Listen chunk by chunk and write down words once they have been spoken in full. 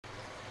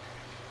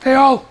Hey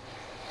all,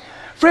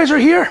 Fraser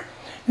here,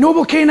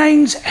 Noble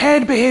Canine's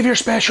Head Behaviour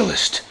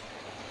Specialist.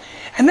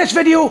 In this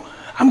video,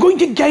 I'm going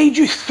to guide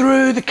you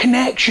through the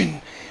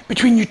connection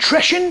between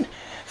nutrition,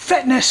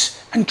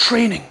 fitness and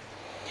training,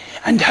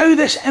 and how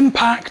this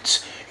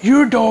impacts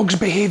your dog's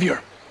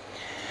behaviour.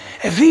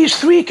 If these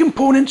three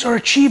components are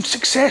achieved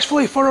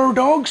successfully for our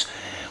dogs,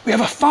 we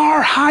have a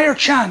far higher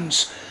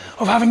chance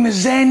of having the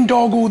Zen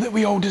doggo that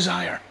we all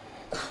desire.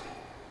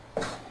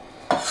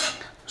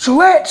 So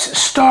let's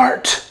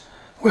start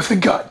with the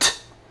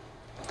gut.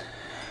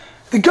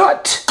 The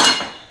gut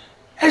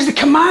is the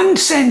command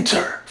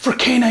centre for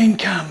canine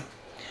cam.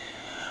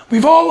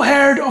 We've all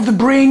heard of the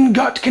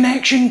brain-gut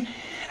connection,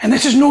 and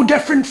this is no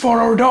different for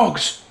our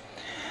dogs.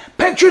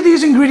 Picture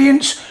these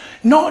ingredients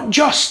not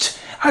just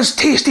as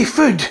tasty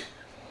food,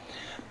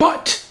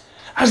 but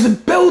as the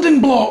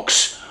building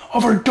blocks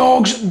of our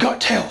dog's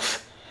gut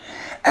health.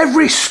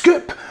 Every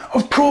scoop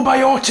of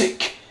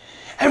probiotic,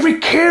 every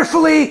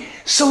carefully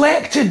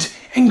selected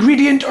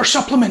ingredient or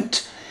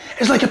supplement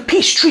is like a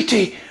peace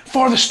treaty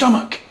for the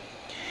stomach,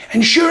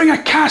 ensuring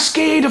a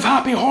cascade of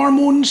happy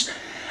hormones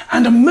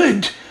and a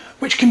mood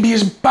which can be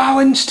as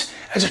balanced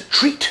as a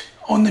treat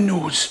on the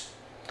nose.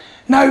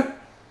 Now,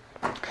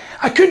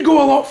 I could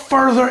go a lot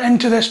further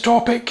into this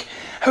topic.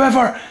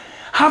 However,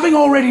 having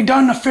already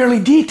done a fairly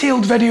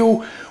detailed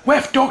video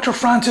with Dr.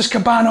 Francis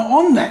Cabana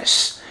on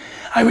this,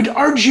 I would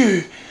urge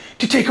you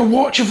to take a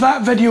watch of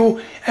that video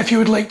if you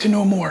would like to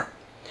know more.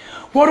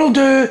 What I'll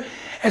do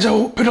is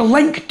I'll put a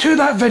link to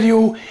that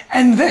video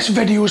in this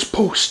video's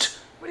post.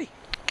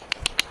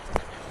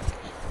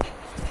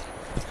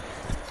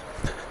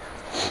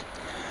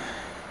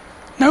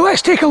 Now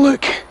let's take a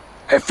look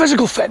at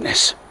physical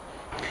fitness.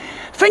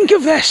 Think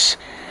of this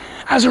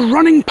as a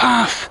running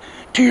path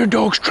to your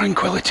dog's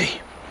tranquility.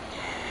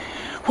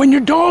 When your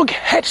dog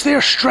hits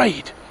their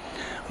stride,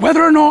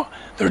 whether or not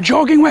they're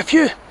jogging with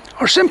you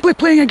or simply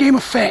playing a game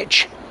of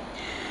fetch,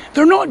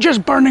 they're not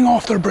just burning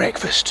off their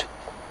breakfast,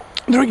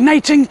 they're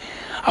igniting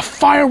a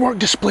firework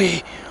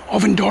display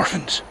of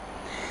endorphins.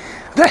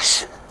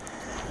 This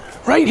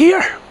right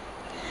here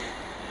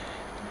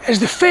is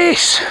the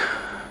face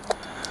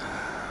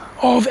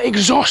of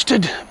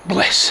exhausted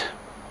bliss.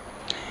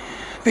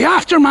 The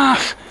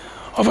aftermath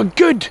of a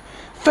good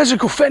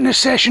physical fitness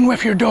session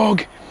with your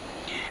dog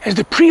is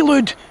the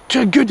prelude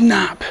to a good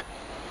nap,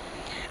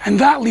 and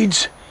that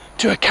leads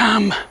to a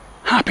calm,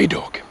 happy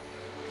dog.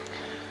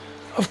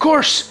 Of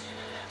course,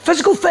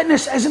 physical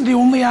fitness isn't the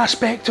only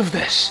aspect of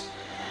this.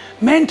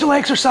 Mental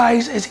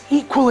exercise is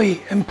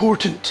equally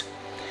important.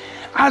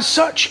 As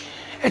such,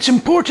 it's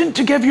important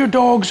to give your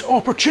dogs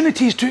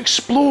opportunities to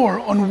explore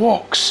on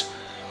walks,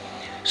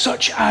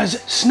 such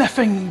as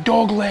sniffing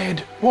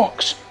dog-led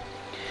walks,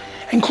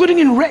 including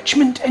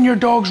enrichment in your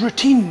dog's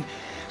routine,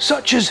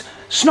 such as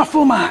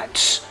snuffle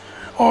mats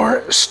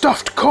or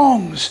stuffed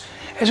Kongs,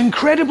 is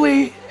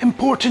incredibly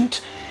important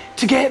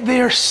to get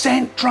their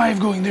scent drive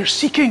going, their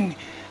seeking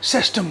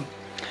system.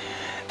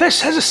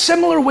 This has a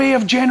similar way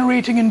of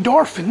generating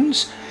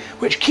endorphins,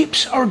 which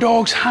keeps our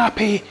dogs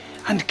happy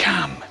and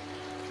calm.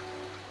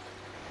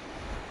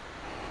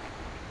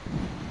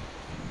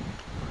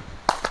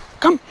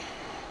 Come.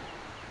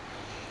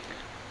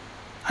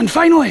 And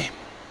finally,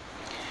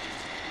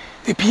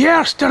 the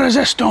pièce de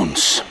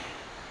résistance,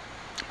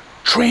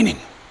 training.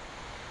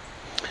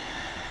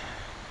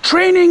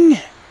 Training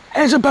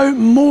is about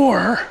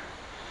more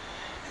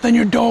than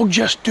your dog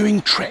just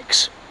doing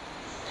tricks.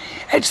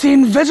 It's the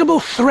invisible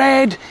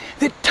thread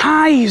that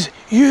ties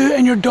you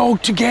and your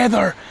dog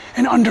together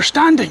in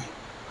understanding.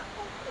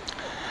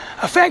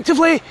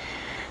 Effectively,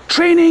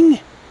 training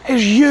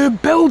is you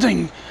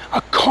building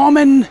a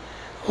common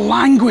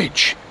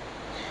language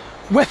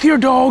with your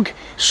dog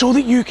so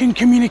that you can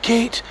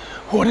communicate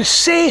what is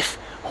safe,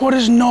 what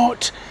is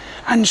not,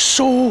 and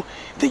so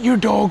that your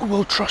dog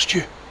will trust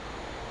you.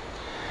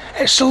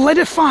 It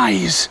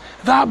solidifies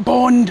that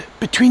bond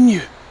between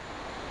you.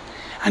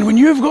 And when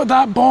you've got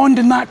that bond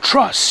and that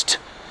trust,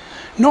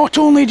 not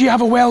only do you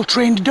have a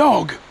well-trained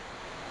dog,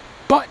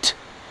 but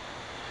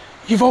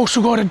you've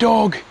also got a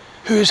dog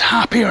who is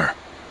happier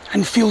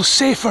and feels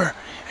safer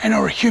in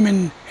our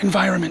human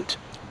environment.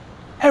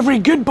 Every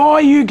good boy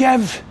you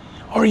give,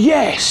 or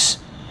yes,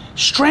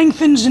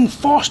 strengthens and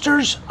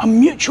fosters a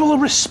mutual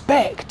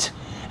respect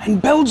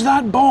and builds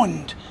that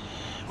bond,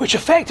 which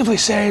effectively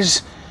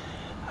says,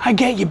 I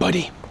get you,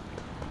 buddy.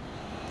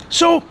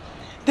 So,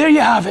 there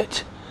you have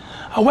it.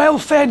 A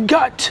well-fed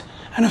gut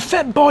and a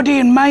fit body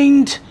and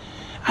mind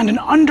and an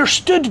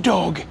understood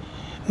dog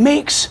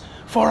makes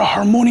for a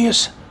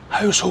harmonious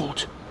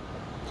household.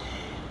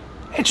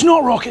 It's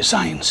not rocket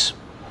science.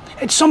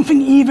 It's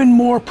something even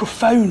more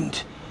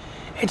profound.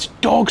 It's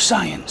dog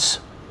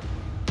science.